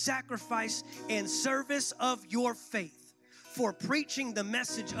on the sacrifice and service of your faith for preaching the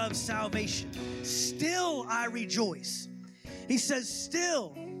message of salvation, still I rejoice. He says,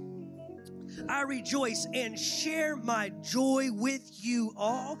 still I rejoice and share my joy with you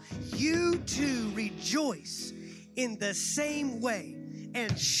all. You too rejoice in the same way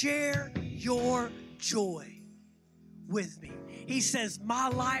and share your joy with me. He says, my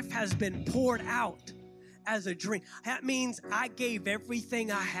life has been poured out as a drink. That means I gave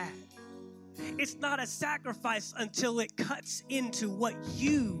everything I had. It's not a sacrifice until it cuts into what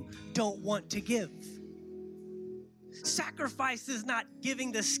you don't want to give. Sacrifice is not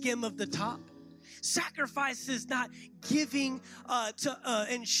giving the skim of the top. Sacrifice is not giving to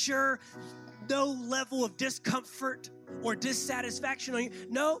ensure no level of discomfort or dissatisfaction on you.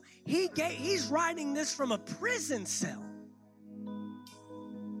 No, he's writing this from a prison cell.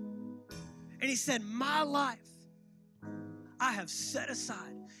 And he said, my life, I have set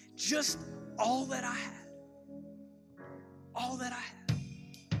aside just all that I had. All that I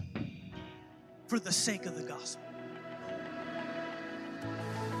had. For the sake of the gospel.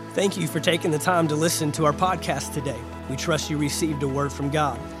 Thank you for taking the time to listen to our podcast today. We trust you received a word from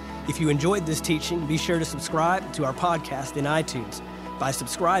God. If you enjoyed this teaching, be sure to subscribe to our podcast in iTunes. By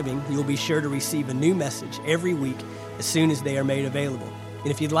subscribing, you'll be sure to receive a new message every week as soon as they are made available. And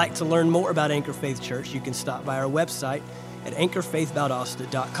if you'd like to learn more about Anchor Faith Church, you can stop by our website at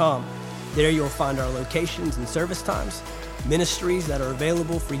anchorfaithvaldosta.com. There you'll find our locations and service times, ministries that are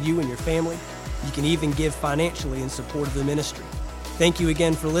available for you and your family. You can even give financially in support of the ministry. Thank you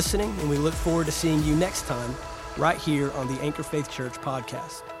again for listening, and we look forward to seeing you next time right here on the Anchor Faith Church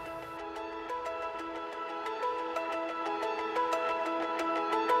podcast.